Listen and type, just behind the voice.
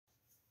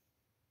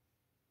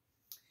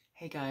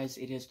Hey guys,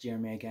 it is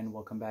Jeremy again.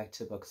 Welcome back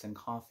to Books and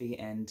Coffee,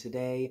 and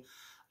today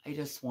I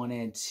just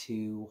wanted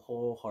to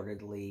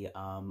wholeheartedly,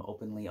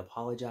 openly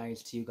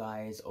apologize to you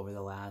guys over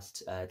the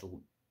last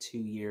 2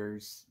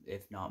 years,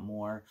 if not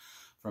more,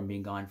 from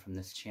being gone from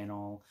this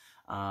channel.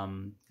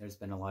 There's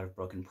been a lot of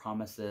broken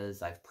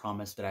promises. I've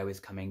promised that I was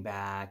coming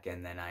back,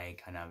 and then I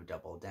kind of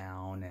doubled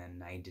down,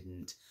 and I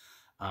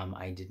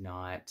did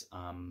not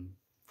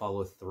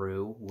follow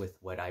through with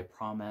what I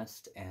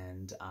promised,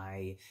 and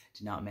I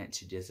did not meant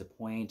to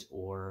disappoint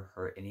or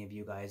hurt any of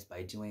you guys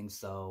by doing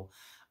so.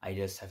 I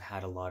just have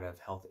had a lot of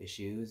health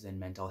issues and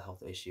mental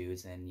health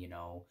issues, and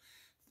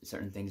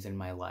certain things in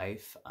my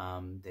life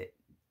that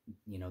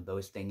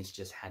those things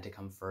just had to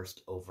come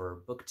first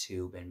over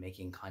BookTube and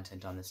making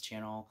content on this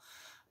channel.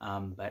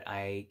 But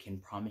I can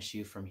promise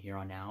you from here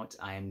on out,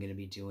 I am going to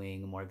be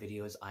doing more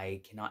videos.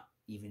 I cannot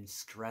even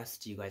stress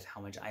to you guys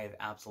how much I have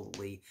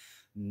absolutely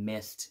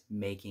missed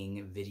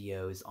making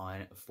videos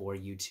for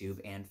YouTube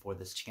and for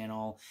this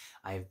channel.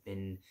 I've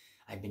been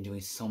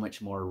doing so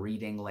much more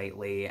reading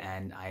lately,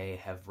 and I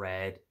have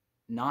read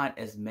not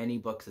as many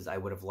books as I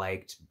would have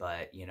liked,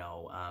 but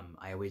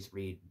I always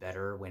read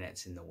better when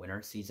it's in the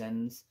winter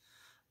seasons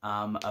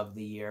of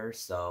the year,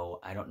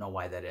 so I don't know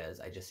why that is.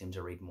 I just seem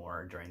to read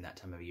more during that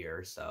time of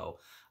year. So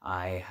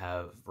I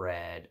have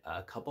read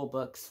a couple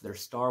books. They're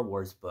Star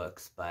Wars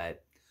books,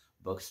 but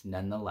books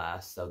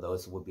nonetheless, so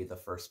those will be the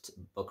first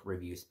book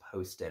reviews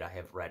posted. I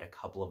have read a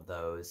couple of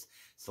those,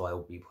 so I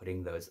will be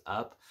putting those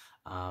up.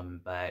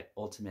 But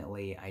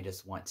ultimately, I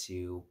just want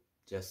to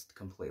just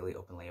completely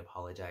openly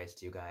apologize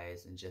to you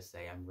guys and just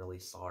say I'm really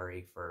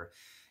sorry for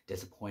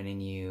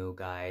disappointing you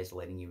guys,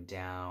 letting you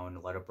down,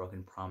 a lot of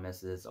broken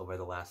promises over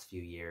the last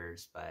few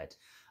years. But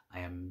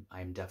I'm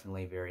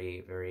definitely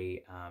very,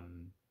 very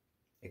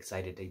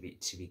excited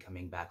to be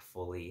coming back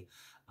fully.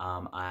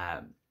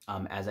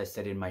 As I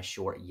said in my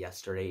short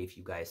yesterday, if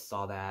you guys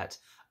saw that,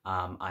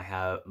 I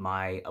have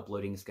my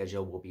uploading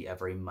schedule will be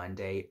every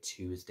Monday,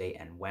 Tuesday,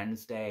 and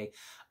Wednesday.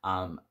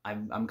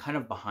 I'm kind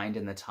of behind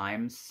in the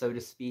times, so to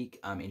speak,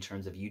 in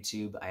terms of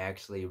YouTube. I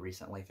actually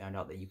recently found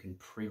out that you can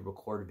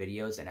pre-record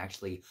videos and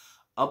actually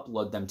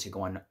upload them to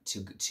go on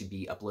to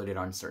be uploaded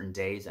on certain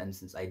days. And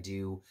since I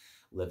do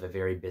live a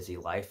very busy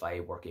life,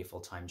 I work a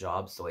full-time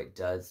job, so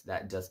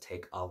that does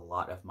take a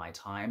lot of my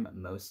time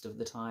most of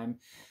the time.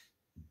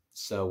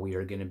 So we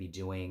are going to be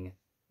doing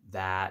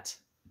that,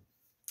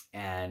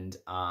 and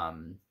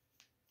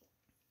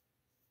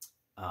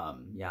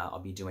yeah, I'll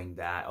be doing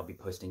that. I'll be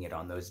posting it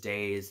on those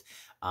days.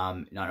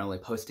 Not only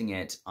posting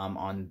it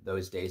on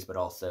those days, but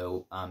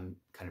also kind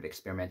of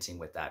experimenting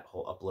with that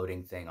whole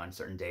uploading thing on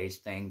certain days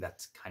thing.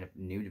 That's kind of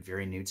new,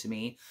 very new to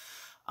me.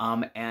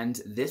 And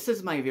this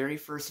is my very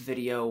first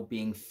video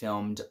being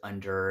filmed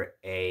under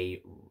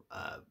a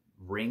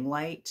ring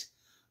light.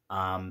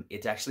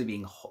 It's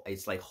actually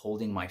it's like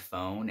holding my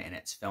phone and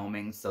it's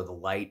filming, so the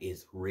light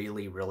is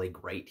really, really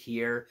great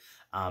here.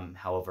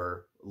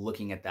 However,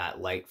 looking at that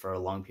light for a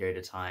long period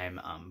of time,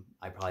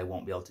 I probably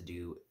won't be able to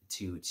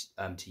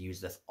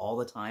use this all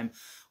the time.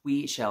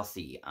 We shall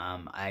see.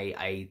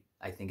 I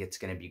think it's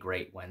going to be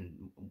great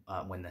when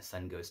the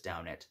sun goes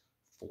down at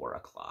 4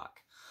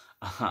 o'clock.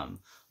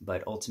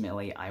 But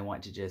ultimately, I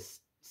want to just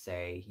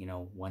say,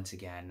 once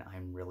again,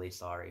 I'm really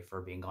sorry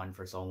for being gone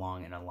for so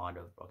long and a lot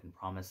of broken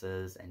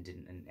promises, and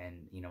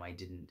I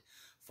didn't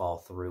fall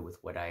through with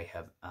what I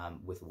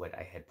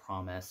had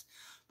promised.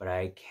 But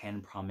I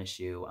can promise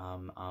you,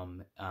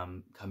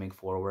 coming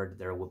forward,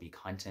 there will be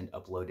content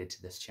uploaded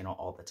to this channel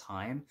all the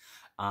time.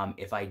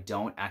 If I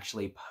don't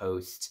actually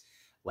post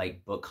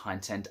like book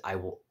content, I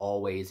will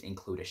always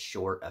include a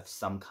short of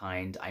some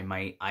kind.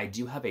 I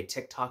do have a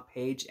TikTok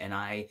page, and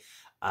I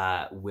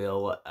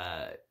will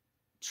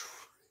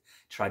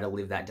try to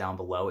leave that down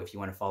below if you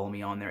want to follow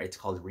me on there. It's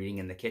called Reading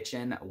in the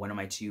Kitchen. One of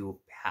my two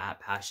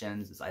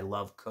passions is I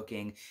love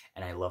cooking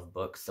and I love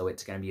books, so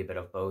it's going to be a bit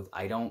of both.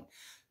 I don't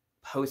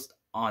post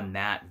on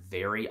that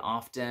very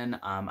often.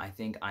 I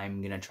think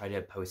I'm going to try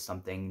to post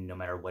something, no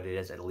matter what it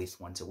is, at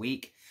least once a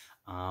week.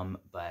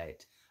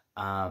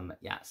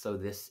 Yeah,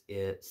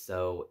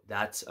 so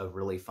that's a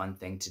really fun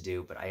thing to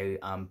do. But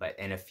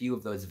and a few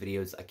of those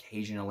videos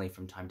occasionally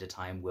from time to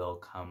time will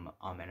come,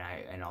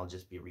 and I'll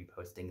just be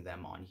reposting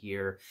them on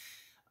here,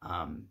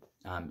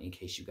 in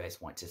case you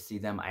guys want to see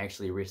them. I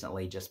actually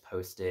recently just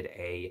posted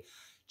a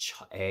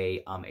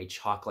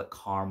chocolate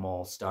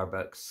caramel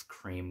Starbucks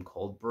cream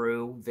cold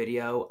brew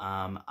video.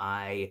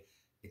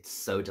 It's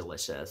so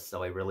delicious,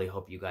 so I really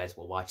hope you guys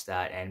will watch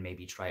that and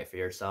maybe try it for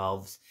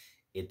yourselves.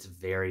 It's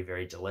very,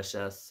 very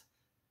delicious.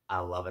 I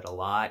love it a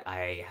lot.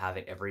 I have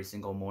it every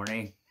single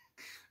morning.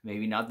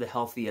 Maybe not the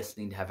healthiest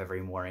thing to have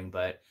every morning,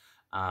 but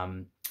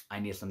I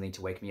need something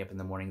to wake me up in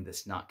the morning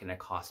that's not going to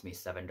cost me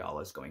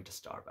 $7 going to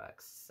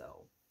Starbucks.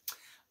 So,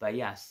 but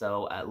yeah,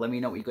 so let me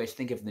know what you guys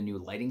think of the new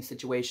lighting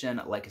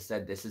situation. Like I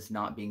said, this is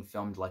not being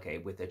filmed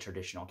with a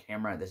traditional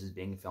camera. This is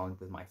being filmed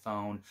with my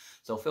phone.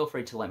 So feel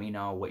free to let me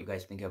know what you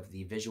guys think of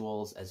the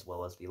visuals as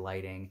well as the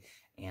lighting.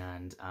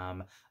 And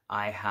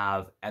I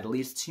have at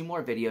least 2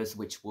 more videos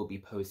which will be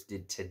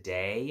posted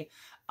today.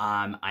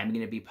 I'm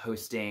going to be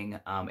posting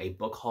a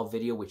book haul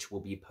video which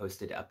will be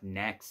posted up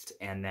next,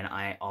 and then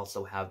I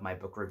also have my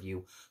book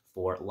review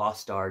for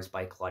Lost Stars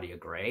by Claudia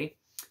Gray.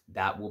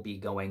 That will be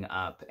going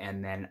up,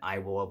 and then I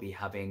will be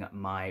having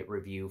my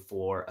review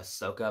for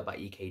Ahsoka by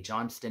E.K.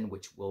 Johnston,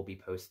 which will be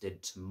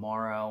posted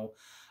tomorrow.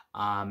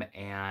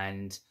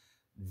 And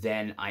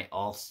then I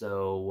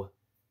also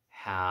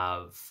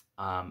have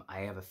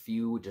a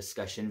few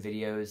discussion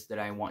videos that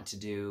I want to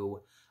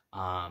do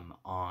on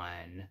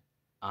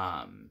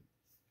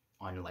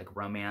like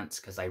romance,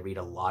 because I read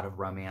a lot of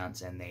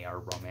romance and they are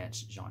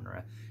romance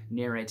genre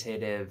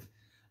narrative.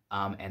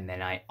 And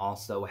then I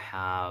also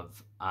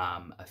have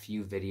a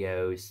few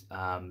videos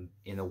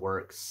in the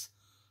works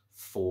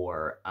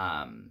for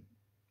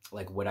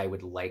like what I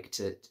would like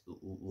to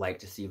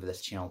see for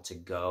this channel to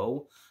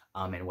go,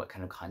 and what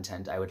kind of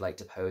content I would like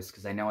to post,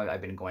 because I know I've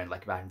been going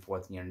like back and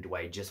forth, you know, do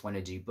I just want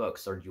to do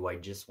books, or do I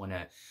just want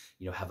to,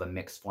 you know, have a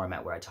mixed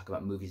format where I talk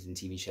about movies and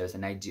TV shows?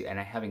 And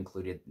I have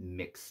included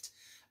mixed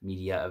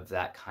media of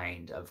that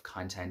kind of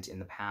content in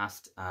the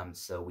past,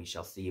 so we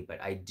shall see.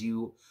 But I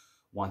do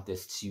want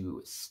this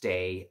to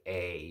stay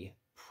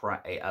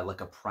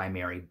like a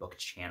primary book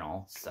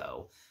channel.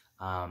 So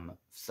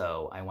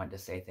so I want to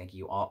say thank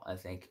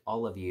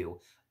all of you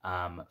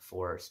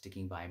for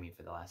sticking by me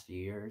for the last few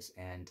years,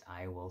 and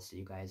I will see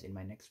you guys in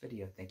my next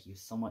video. Thank you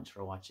so much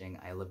for watching.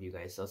 I love you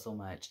guys so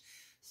much.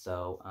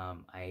 So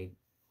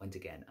once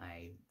again,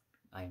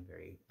 I'm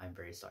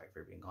very sorry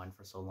for being gone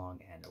for so long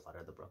and a lot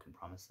of the broken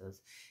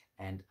promises,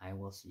 and I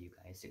will see you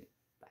guys soon.